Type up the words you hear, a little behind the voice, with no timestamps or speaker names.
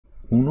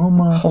Uno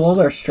mas. Hello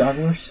there,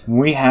 stragglers.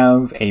 We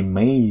have a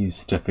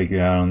maze to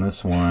figure out on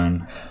this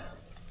one.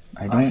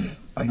 I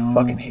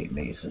fucking hate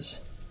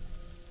mazes.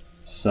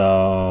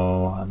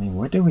 So, I mean,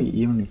 where do we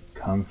even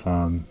come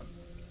from?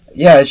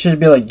 Yeah, it should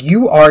be like,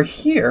 you are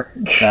here.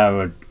 That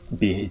would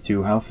be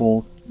too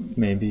helpful,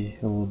 maybe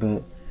a little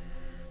bit.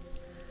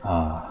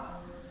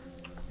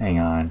 Hang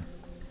on.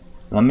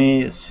 Let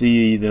me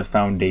see the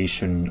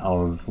foundation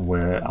of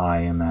where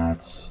I am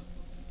at.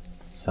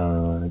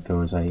 So it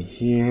goes right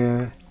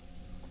here.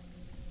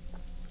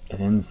 It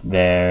ends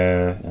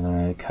there, and then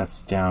it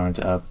cuts down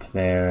to up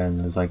there, and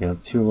there's like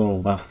two little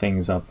left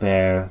things up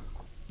there.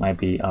 Might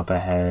be up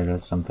ahead or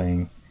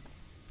something.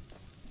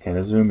 Okay,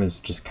 this room is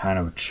just kind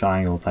of a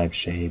triangle type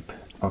shape.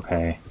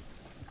 Okay.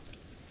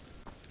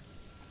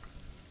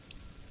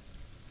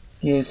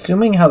 Yeah,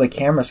 assuming how the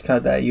camera's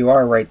cut that, you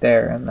are right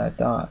there in that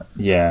dot.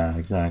 Yeah,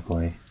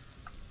 exactly.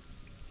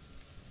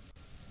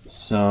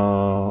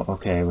 So,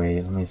 okay,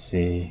 wait, let me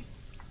see.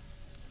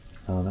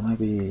 So that might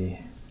be...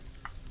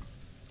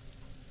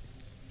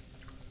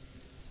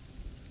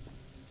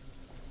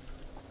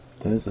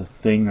 There's a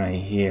thing right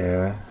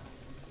here.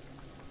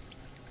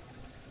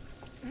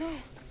 No.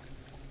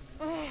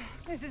 Oh,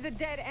 this is a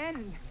dead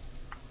end.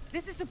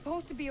 This is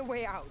supposed to be a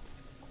way out.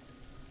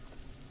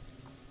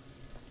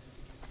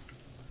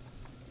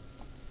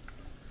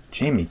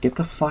 Jamie, get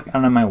the fuck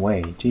out of my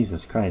way.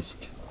 Jesus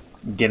Christ.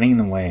 Getting in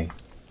the way.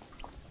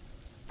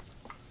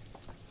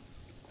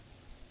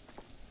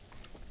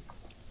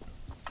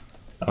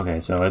 Okay,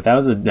 so if that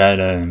was a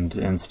dead end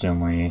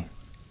instantly,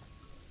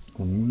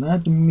 then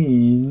that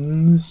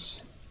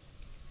means...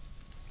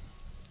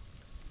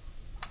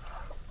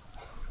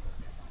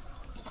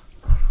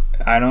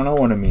 I don't know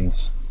what it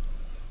means.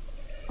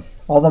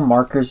 All the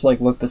markers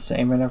like look the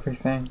same and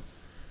everything.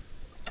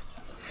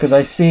 Because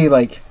I see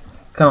like,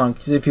 come on,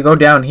 'cause if you go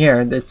down here,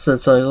 it's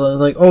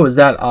like, oh, is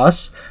that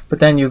us? But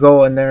then you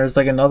go and there's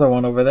like another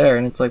one over there,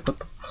 and it's like, what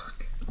the fuck?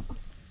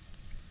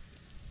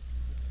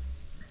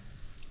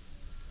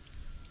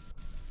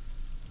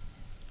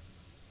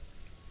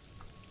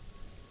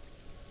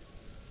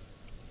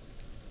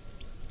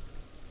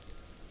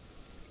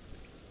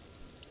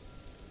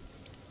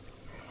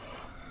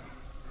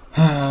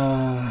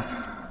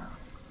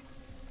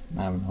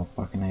 I have no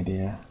fucking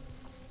idea.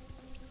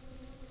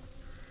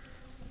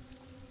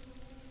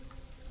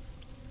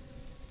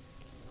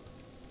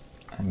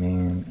 I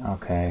mean,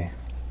 okay.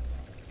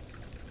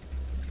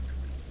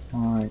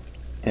 Right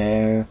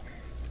there.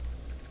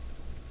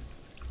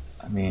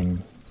 I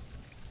mean...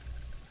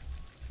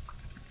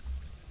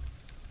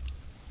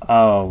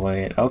 Oh,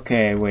 wait.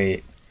 Okay,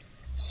 wait.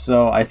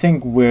 So, I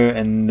think we're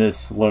in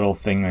this little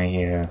thing right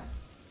here.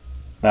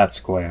 That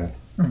square.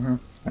 Mm-hmm.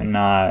 We're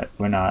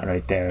not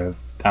right there.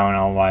 I don't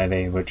know why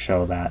they would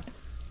show that.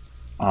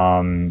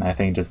 I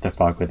think just to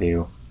fuck with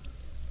you.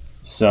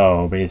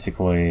 So,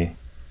 basically...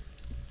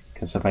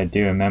 Because if I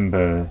do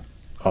remember,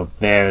 up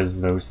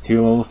there's those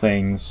two little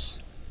things.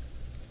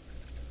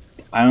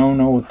 I don't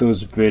know what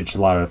those bridge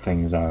ladder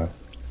things are.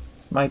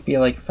 Might be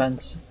like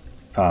fence.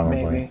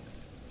 Probably.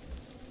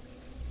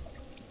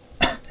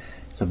 Maybe.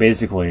 So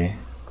basically,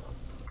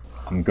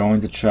 I'm going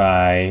to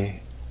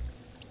try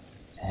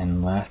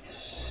and left,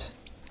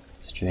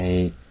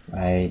 straight,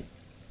 right,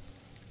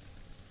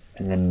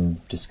 and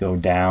then just go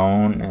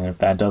down, and if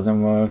that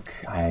doesn't work,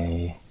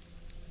 I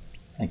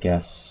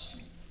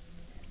guess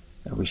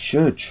that we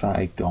should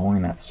try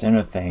going that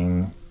center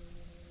thing,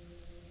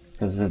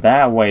 because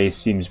that way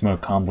seems more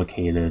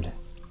complicated,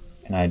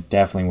 and I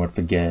definitely would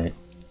forget.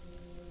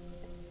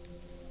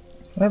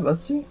 Alright,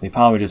 let's see. They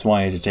probably just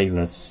wanted to take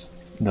this,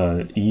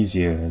 the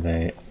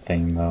easier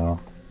thing though.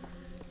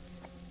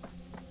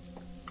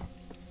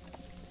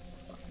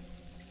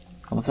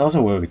 Well, that's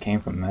also where we came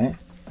from, right?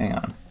 Hang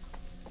on.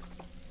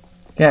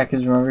 Yeah,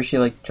 because remember she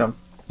like jumped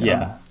down.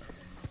 Yeah.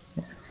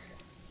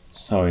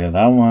 So yeah,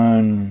 that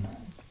one.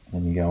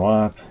 Then you go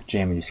up.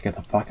 Jamie, just get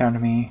the fuck out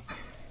of me.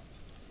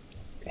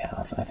 Yeah,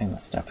 I think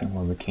that's definitely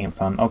where we came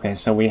from. Okay,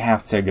 so we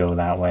have to go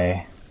that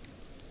way.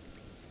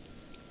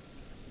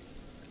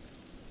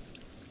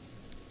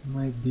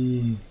 Might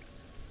be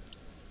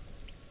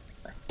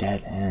a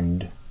dead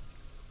end.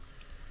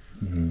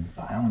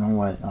 But I don't know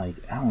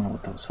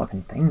what those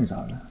fucking things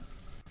are.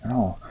 at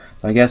all.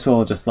 So I guess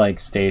we'll just like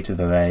stay to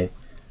the right,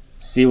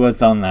 see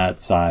what's on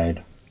that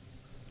side,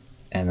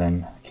 and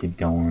then keep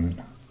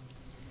going.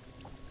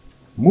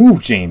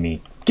 Move,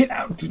 Jamie! Get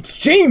out!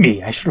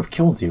 Jamie! I should have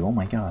killed you. Oh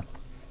my god.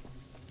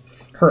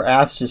 Her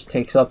ass just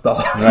takes up the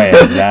whole Right,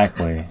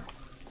 exactly.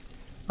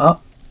 Oh.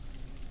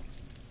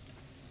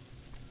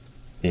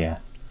 Yeah.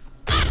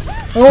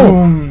 Oh!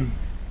 Boom!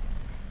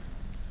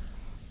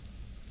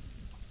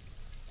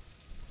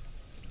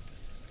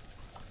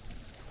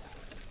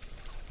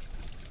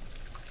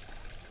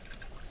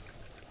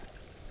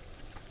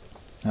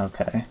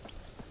 Okay.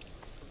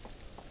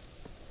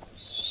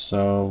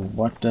 So,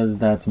 what does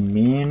that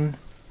mean?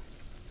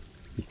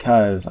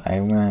 Because I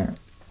went...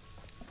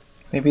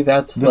 Maybe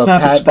that's This the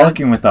map is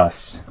fucking with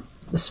us.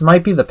 This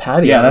might be the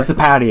patio. Yeah, that's the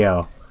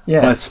patio.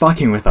 Yeah. But it's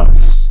fucking with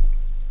us.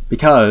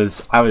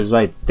 Because I was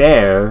right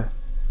there,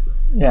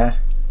 Yeah.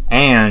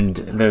 and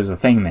there's a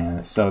thing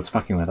there, so it's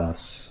fucking with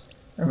us.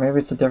 Or maybe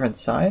it's a different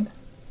side?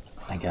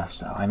 I guess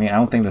so. I mean, I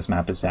don't think this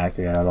map is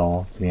accurate at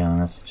all, to be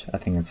honest. I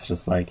think it's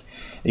just like,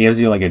 it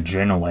gives you like a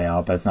general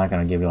layout, but it's not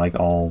going to give you like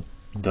all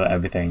the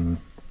everything,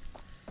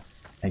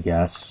 I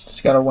guess.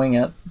 Just gotta wing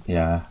it.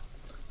 Yeah.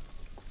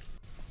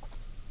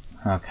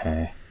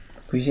 Okay.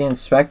 If we see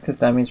inspect,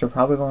 that means we're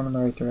probably going in the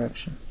right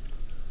direction.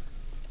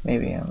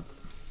 Maybe, yeah.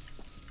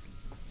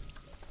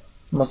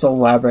 Most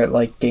elaborate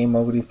like game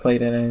mode we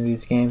played in any of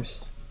these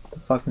games. The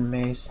fucking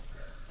maze.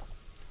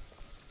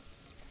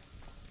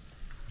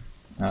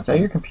 Okay. Is that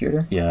your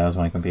computer? Yeah, that was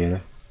my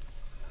computer.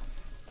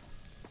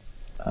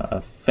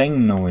 A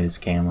thing noise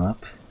came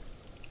up.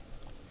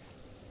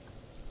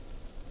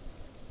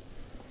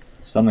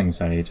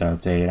 Something's ready to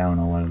update. I don't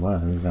know what it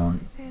was. I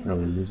don't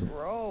really use it.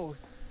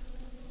 Gross.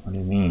 What do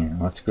you mean?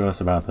 What's gross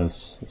about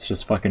this? It's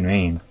just fucking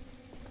rain.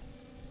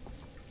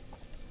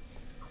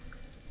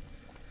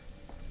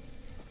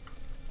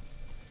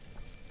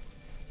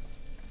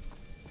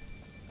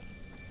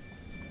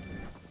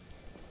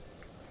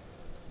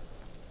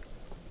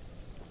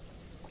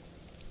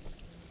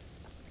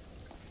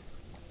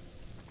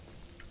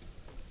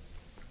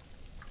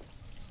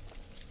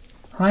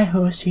 Hi,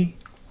 horsey.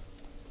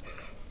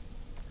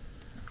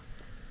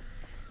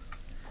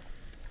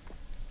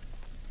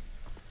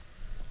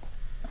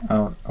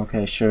 Oh,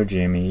 okay, sure,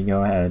 Jamie.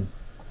 Go ahead.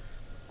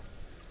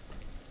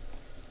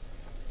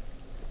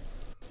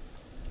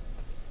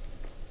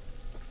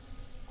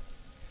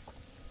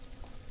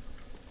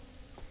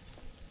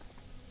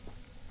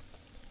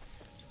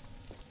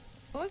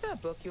 What was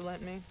that book you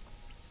lent me?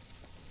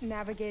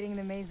 Navigating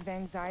the Maze of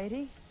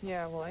Anxiety?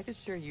 Yeah, well, I could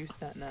sure use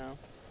that now.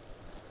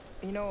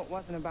 You know, it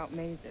wasn't about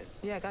mazes.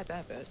 Yeah, I got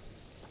that bit.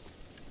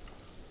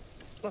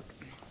 Look,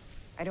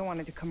 I don't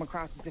want it to come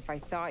across as if I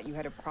thought you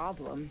had a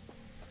problem.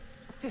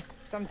 Just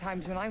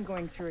sometimes when I'm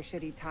going through a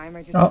shitty time,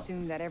 I just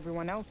assume that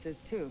everyone else is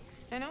too.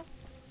 I know.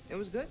 It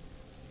was good.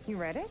 You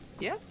read it?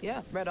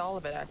 Yeah. Read all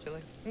of it,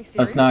 actually. Are you serious?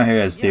 Let's not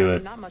hear us Yeah, do I mean,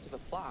 it. not much of a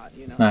plot, you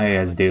know. Let's not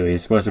hear us do it.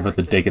 He's supposed to put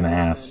the dick in the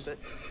ass.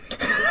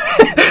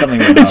 Something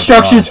But went off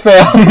Instructions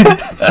fail.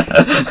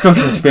 wrong.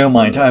 Instructions failed.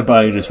 My entire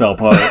body just fell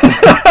apart.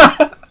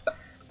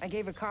 I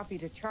gave a copy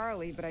to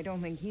Charlie, but I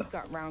don't think he's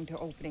got round to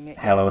opening it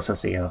yet. Hello,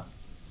 Cecile.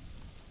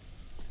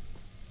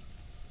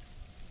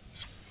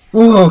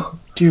 Whoa.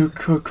 Dear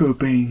Kurt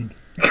Cobain.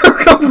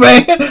 Kurt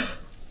Cobain.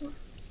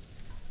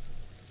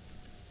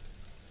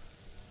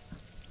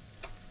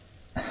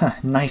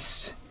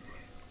 Nice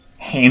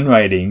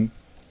handwriting.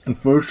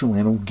 Unfortunately,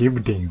 I don't give a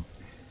damn.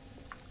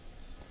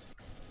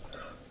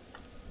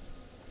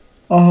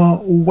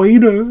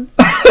 Waiter.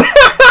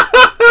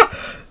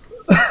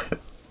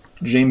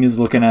 Jamie's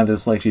looking at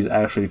this like she's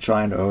actually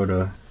trying to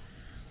order.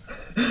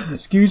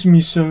 Excuse me,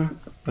 sir.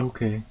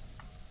 Okay.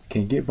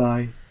 Can get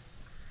by.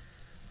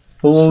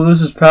 Hello, this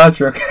is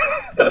Patrick.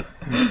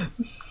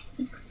 Is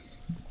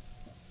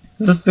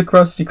this the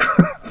Krusty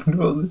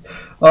Krab?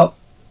 Oh,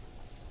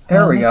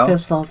 there we go.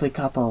 This lovely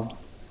couple.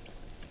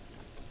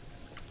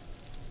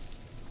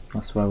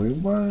 That's where we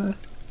were.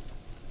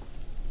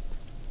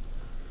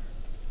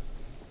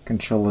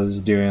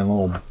 Controller's doing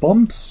little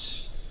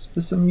bumps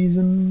for some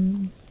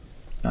reason.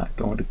 Not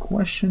going to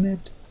question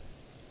it.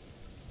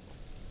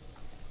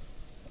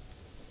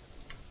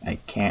 I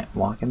can't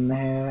walk in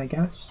there, I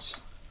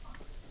guess.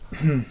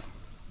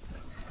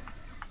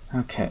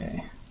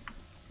 Okay.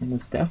 And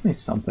there's definitely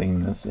something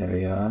in this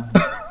area.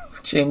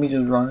 Jamie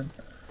just running.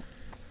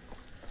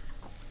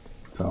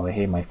 Probably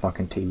hate my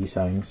fucking TV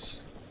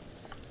settings.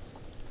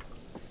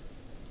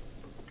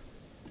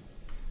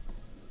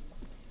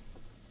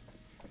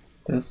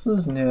 This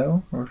is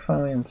new. We're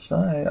finally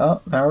inside.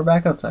 Oh, now we're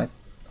back outside.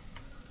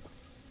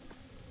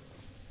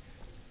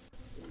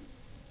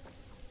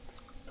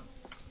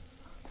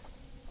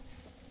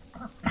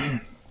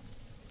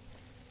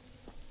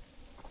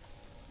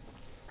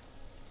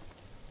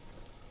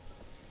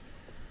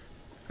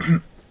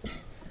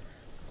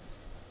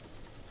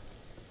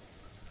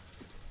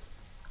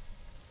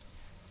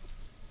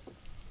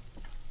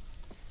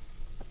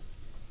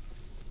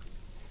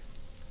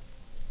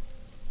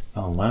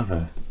 A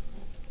lever.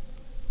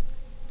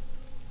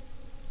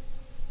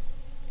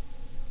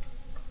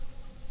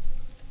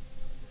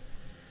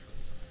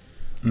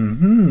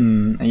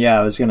 Yeah,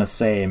 I was gonna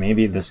say,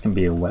 maybe this can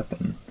be a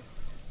weapon.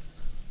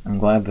 I'm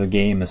glad the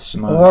game is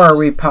smart. Or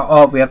we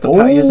we have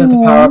to use it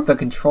to power up the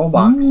control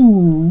box.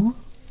 Ooh.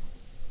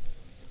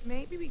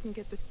 Maybe we can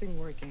get this thing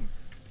working.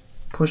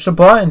 Push the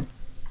button.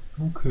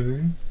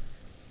 Okay.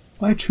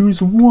 I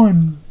choose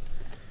 1.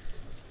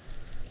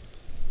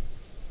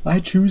 I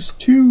choose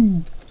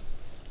 2.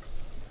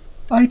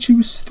 I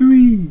choose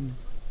 3.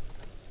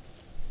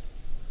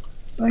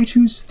 I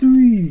choose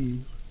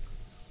 3.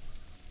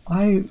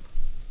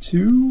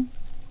 2?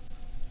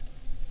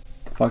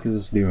 The fuck is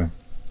this doing?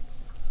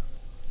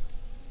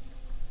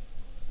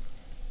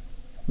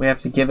 We have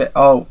to give it.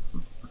 Oh,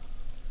 you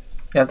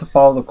have to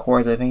follow the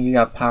cords. I think you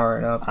got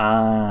powered up.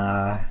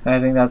 Ah. And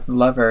I think that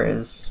lever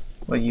is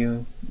what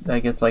you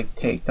like. It's like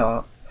take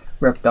off.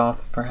 ripped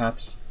off,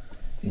 perhaps.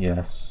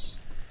 Yes.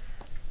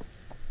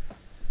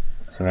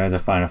 So I had to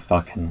find a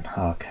fucking...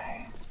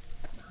 Okay.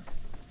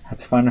 Had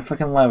to find a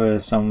fucking lever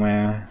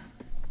somewhere.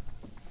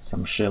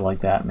 Some shit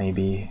like that,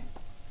 maybe.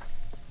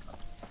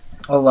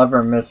 A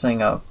lever missing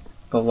the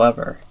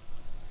lever.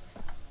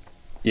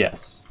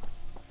 Yes.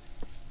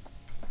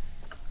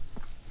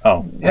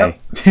 Oh, Yep.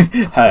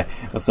 hey. Hi,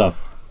 what's up?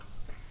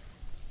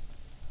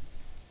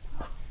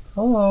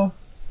 Hello.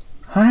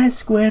 Hi,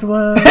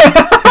 Squidward.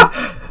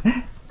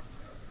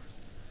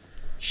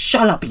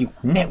 Shut up, you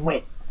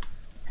nitwit.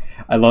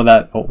 I love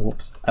that. Oh,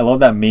 whoops. I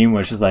love that meme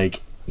which is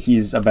like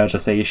he's about to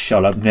say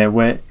 "shut up,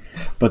 nitwit,"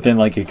 but then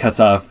like it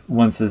cuts off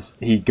once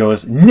he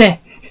goes "neh,"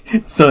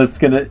 so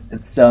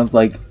it sounds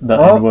like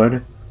the N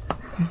word.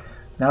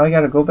 Now we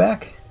gotta go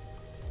back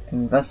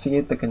and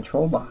investigate the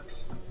control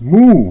box.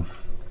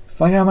 Move!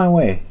 Fuck out of my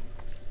way.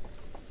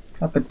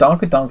 Oh, but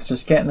Donkadonk's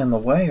just getting in the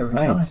way every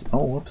time. Right.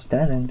 Oh, whoops,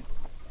 that end.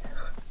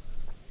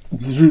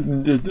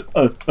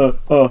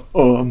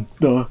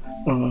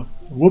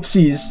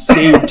 Whoopsies,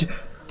 saved.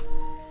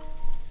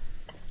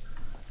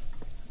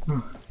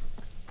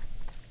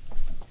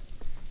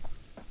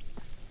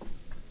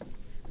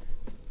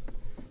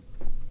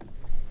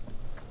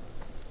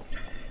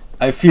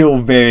 I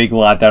feel very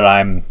glad that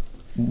I'm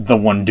the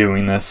one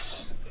doing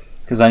this,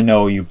 because I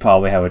know you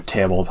probably have a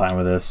terrible time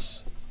with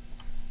this.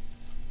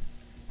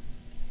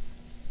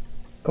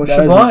 Push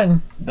the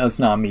button. That's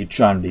not me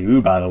trying to be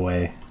rude, by the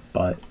way,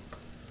 but...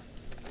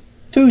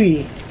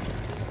 3!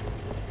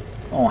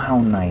 Oh, how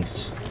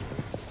nice.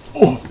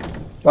 Oh!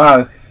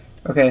 Wow.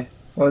 Okay.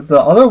 What the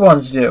other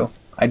ones do?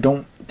 I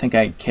don't think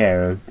I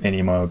care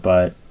anymore,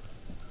 but...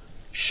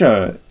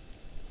 Sure.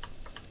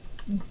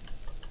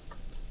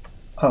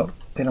 Oh,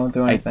 they don't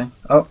do anything.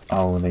 Oh.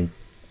 Oh, they...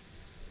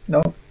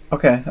 No.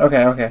 Okay,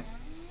 okay, okay.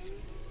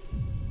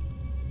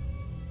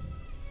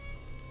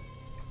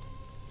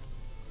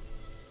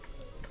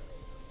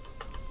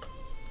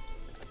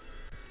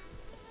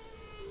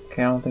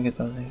 Okay, I don't think it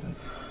does anything.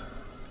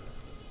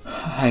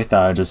 I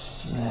thought I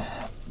just...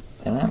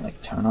 Didn't I,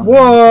 like, turn on...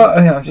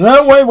 Whoa!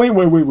 No,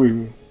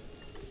 wait.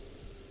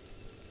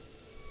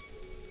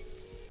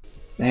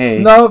 Hey.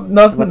 No,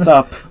 nothing. What's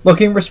up?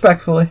 Looking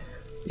respectfully.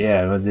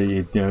 Yeah, but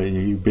are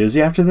you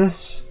busy after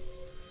this?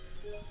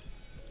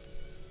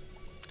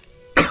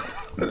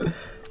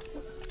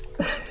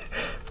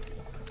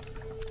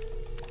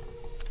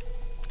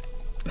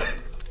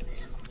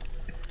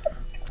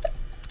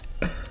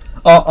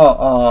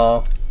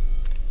 Oh.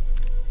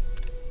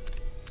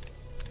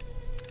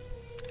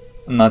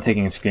 I'm not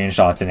taking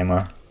screenshots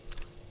anymore.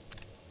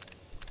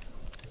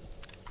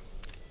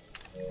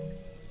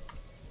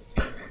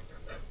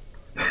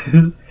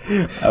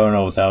 I don't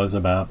know what that was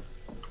about.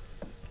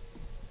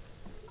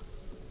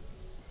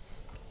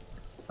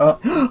 Oh.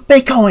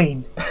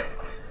 Bitcoin!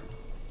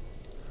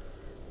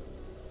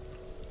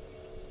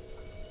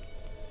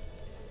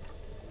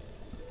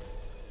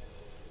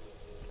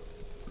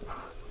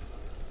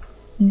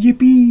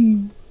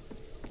 Yippee!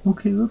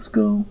 Okay, let's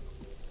go.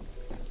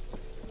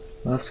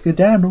 Let's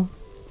skedaddle.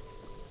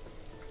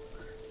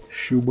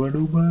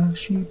 Shuba-duba,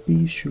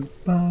 sheepy,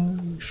 shuba,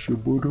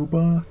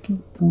 shuba-duba,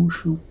 keepu,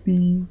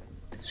 shoopy,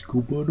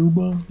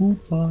 scuba-duba,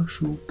 hoopa,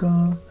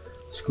 shuka,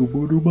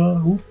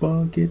 scuba-duba,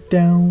 hoopa, get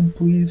down,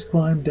 please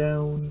climb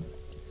down.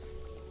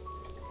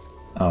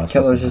 Oh,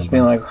 Killer's just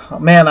being like, oh,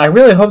 man, I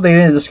really hope they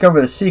didn't discover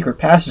the secret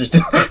passage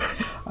door.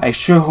 I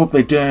sure hope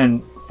they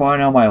didn't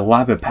find out my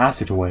elaborate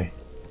passageway.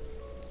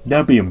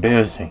 That'd be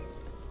embarrassing.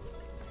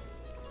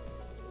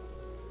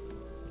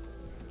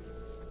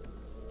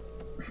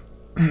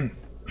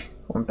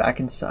 We're back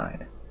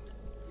inside.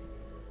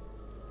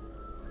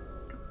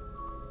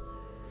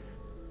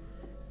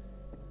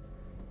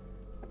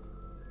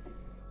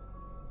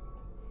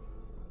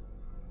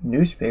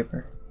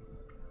 Newspaper.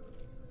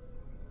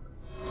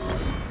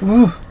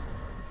 Ooh.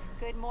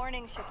 Good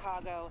morning,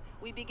 Chicago.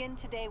 We begin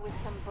today with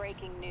some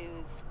breaking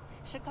news.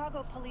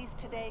 Chicago police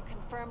today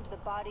confirmed the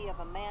body of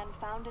a man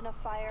found in a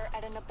fire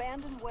at an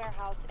abandoned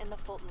warehouse in the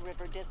Fulton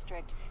River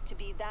District to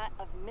be that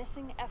of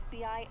missing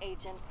FBI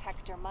agent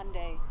Hector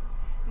Monday.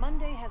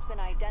 Monday has been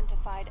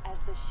identified as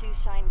the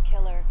shoeshine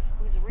killer,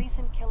 whose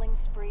recent killing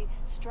spree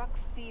struck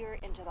fear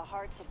into the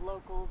hearts of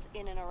locals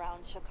in and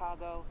around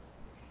Chicago.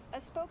 A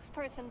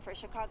spokesperson for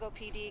Chicago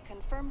PD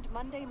confirmed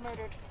Monday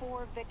murdered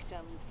 4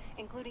 victims,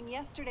 including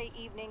yesterday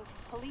evening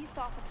police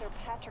officer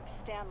Patrick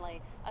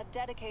Stanley, a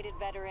dedicated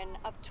veteran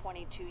of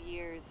 22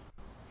 years.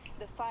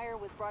 The fire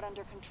was brought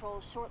under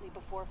control shortly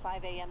before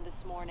 5 a.m.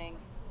 this morning.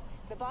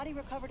 The body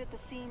recovered at the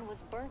scene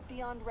was burnt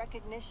beyond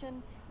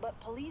recognition, but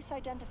police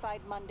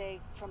identified Monday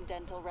from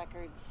dental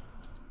records.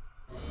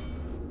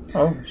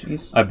 Oh,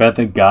 jeez. I bet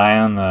the guy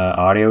on the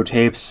audio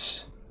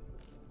tapes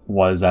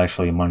was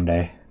actually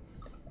Monday.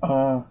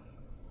 Oh.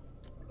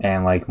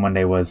 And like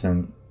Monday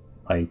wasn't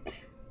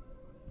like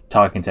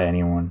talking to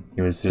anyone.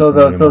 He was just so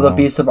the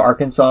Beast of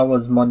Arkansas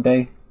was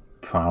Monday.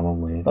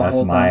 Probably.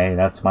 That's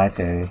my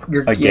theory.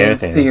 Your game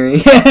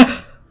theory.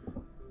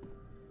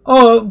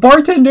 Oh,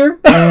 bartender.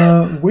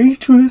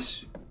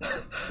 Waitress.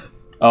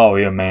 Oh,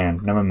 you're a man.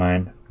 Never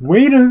mind.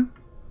 Waiter!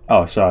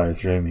 Oh, sorry, it's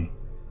Jamie.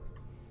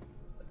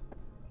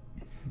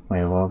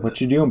 Wait, well, what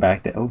you doing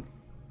back there? Oh.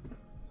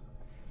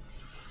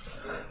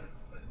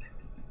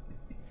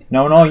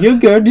 No, you're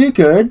good, you're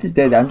good.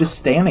 I'm just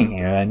standing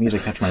here. I need to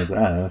catch my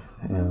breath.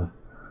 Yeah.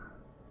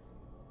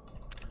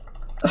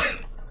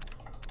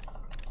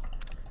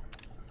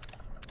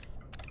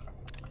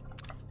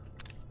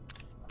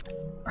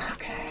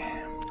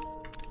 Okay.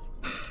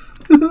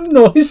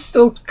 No, he's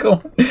still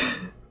going.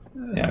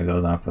 Yeah, it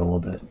goes on for a little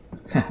bit.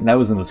 That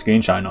wasn't the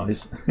screenshot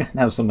noise.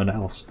 That was something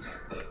else.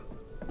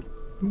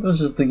 That was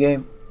just the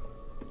game.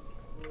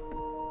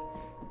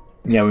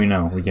 Yeah, we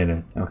know. We get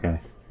it. Okay.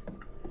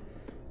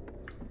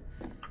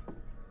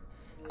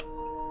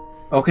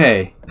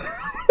 Okay.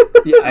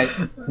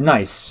 Yeah,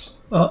 nice.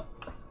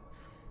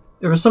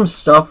 There was some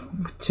stuff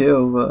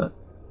too, but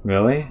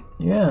Really?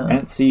 yeah. I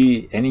didn't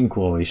see any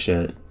glowy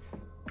shit.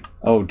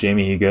 Oh,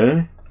 Jamie, you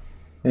good?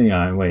 Hang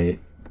on, wait.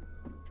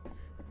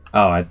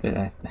 Oh,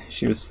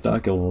 she was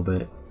stuck a little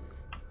bit.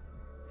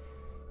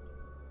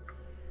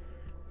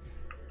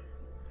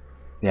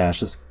 Yeah, it's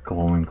just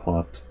glowing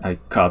cups.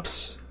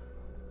 Cups.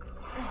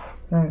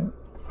 Alright.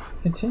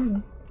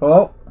 Continue.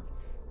 Oh.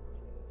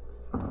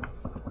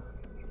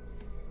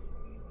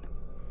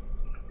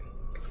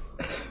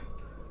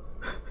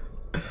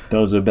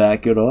 Does it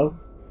back it up?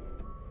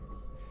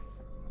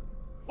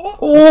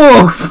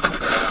 Oh!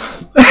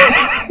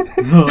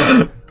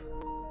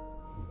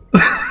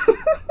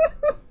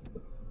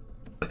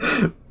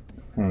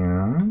 Hang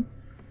on.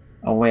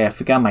 Oh wait, I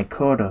forgot my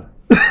quota.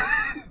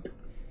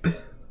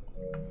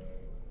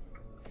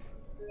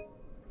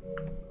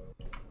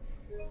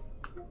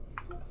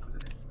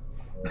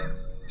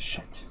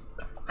 Shit.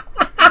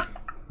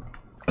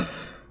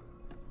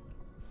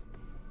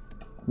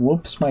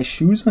 Whoops, my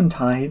shoe's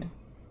untied.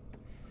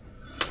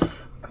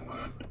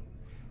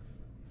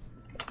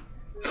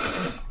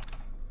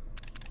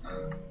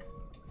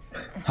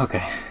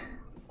 Okay.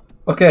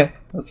 Okay,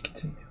 let's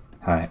continue.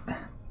 Alright.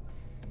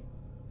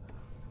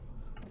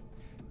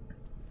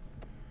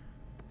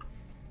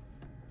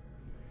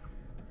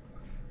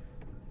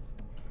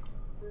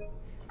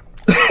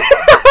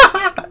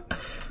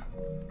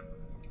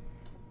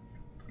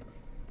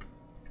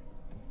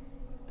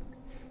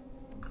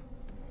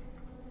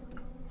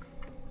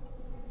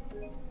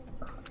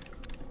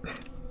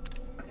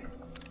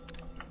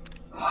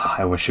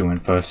 I wish you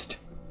went first.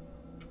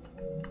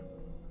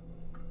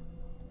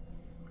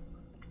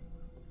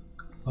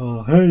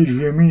 Hey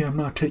Jimmy, I'm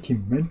not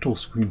taking mental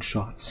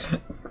screenshots.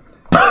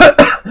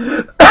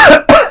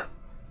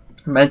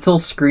 Mental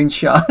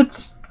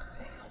screenshots?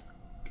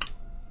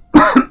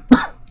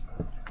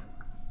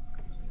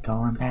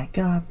 Going back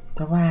up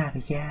the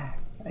ladder, yeah.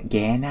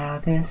 Getting out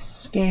of this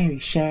scary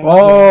shit.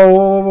 Whoa!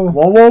 Whoa,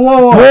 whoa, whoa,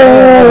 whoa,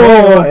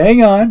 whoa,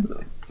 hang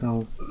on.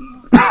 No.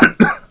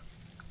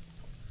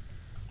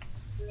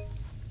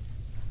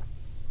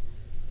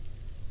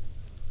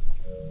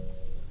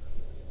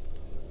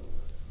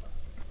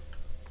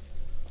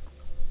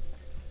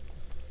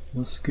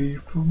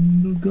 Escape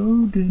from the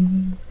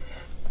garden.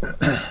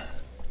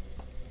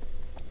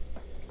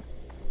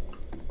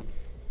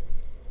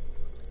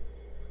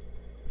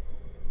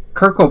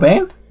 Kurt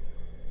Cobain?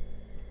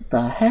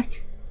 The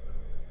heck?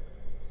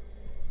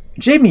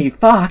 Jamie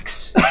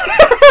Foxx.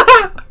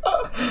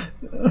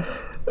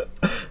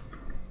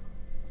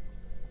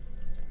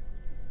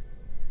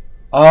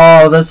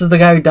 Oh, this is the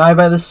guy who died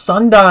by the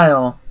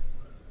sundial.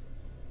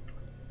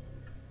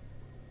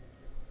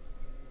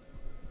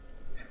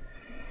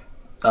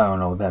 I don't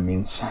know what that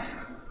means.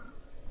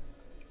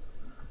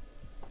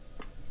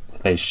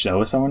 Did they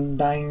show someone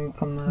dying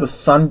from The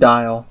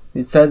sundial.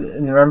 It said,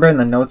 remember in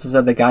the notes it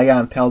said the guy got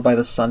impaled by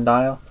the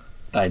sundial?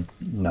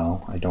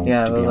 No, I don't,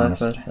 Yeah, to well, be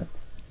that's honest. what it said.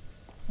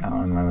 I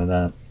don't remember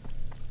that.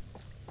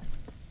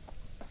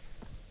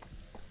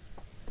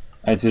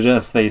 I'd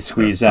suggest they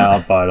squeeze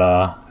out, but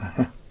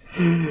I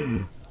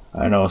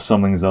know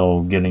something's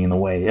all getting in the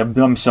way.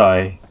 I'm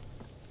sorry.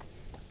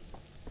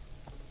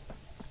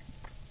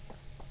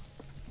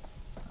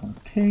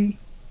 Okay.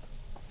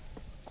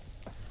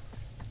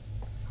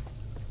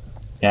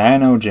 Yeah, I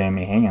know,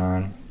 Jamie. Hang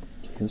on.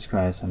 Jesus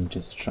Christ, I'm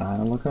just trying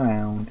to look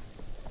around.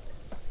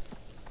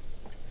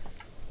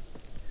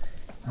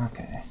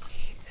 Okay.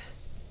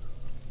 Jesus.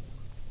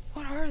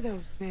 What are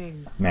those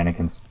things?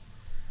 Mannequins.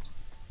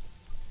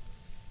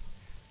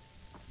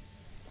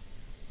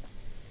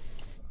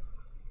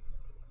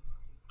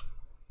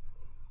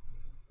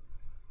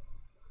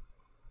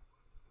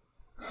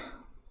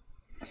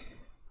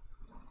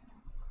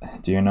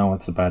 Do you know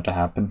what's about to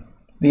happen?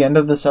 The end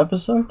of this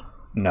episode?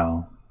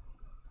 No.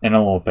 In a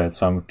little bit,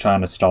 so I'm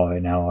trying to stall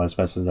it now as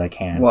best as I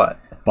can. What?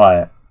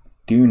 But,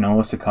 do you know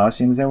what's the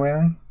costumes they're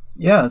wearing?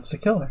 Yeah, it's a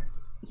killer.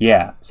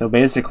 Yeah, so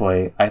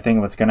basically, I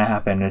think what's gonna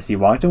happen is he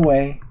walked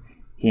away,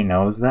 he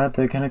knows that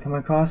they're gonna come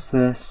across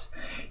this,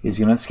 he's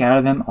gonna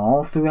scatter them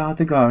all throughout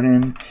the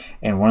garden,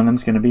 and one of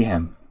them's gonna be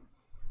him.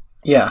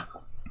 Yeah.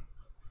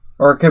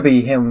 Or it could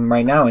be him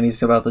right now and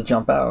he's about to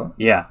jump out.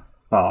 Yeah.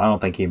 Well, I don't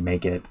think he'd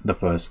make it the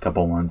first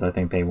couple ones. I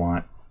think they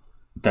want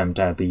them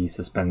to be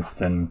suspense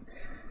than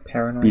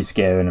Paranoid. be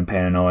scared and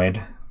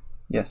paranoid.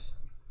 Yes.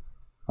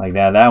 Like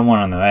that one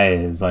on the right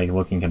is like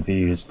looking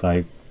confused.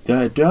 Like,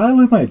 did I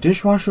leave my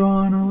dishwasher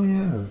on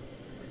earlier?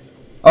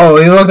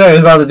 Oh, he looked like he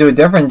was about to do a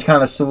different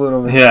kind of salute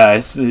over here. Yeah, I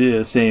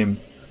see. Same.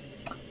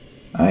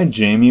 Hi,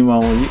 Jamie.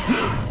 Well,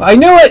 I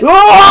knew it!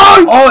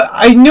 Oh,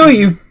 I knew it!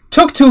 You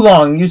took too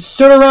long. You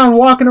stood around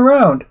walking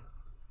around.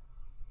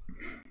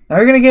 Now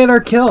you're gonna get her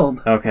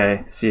killed.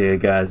 Okay, see you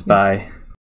guys. Bye.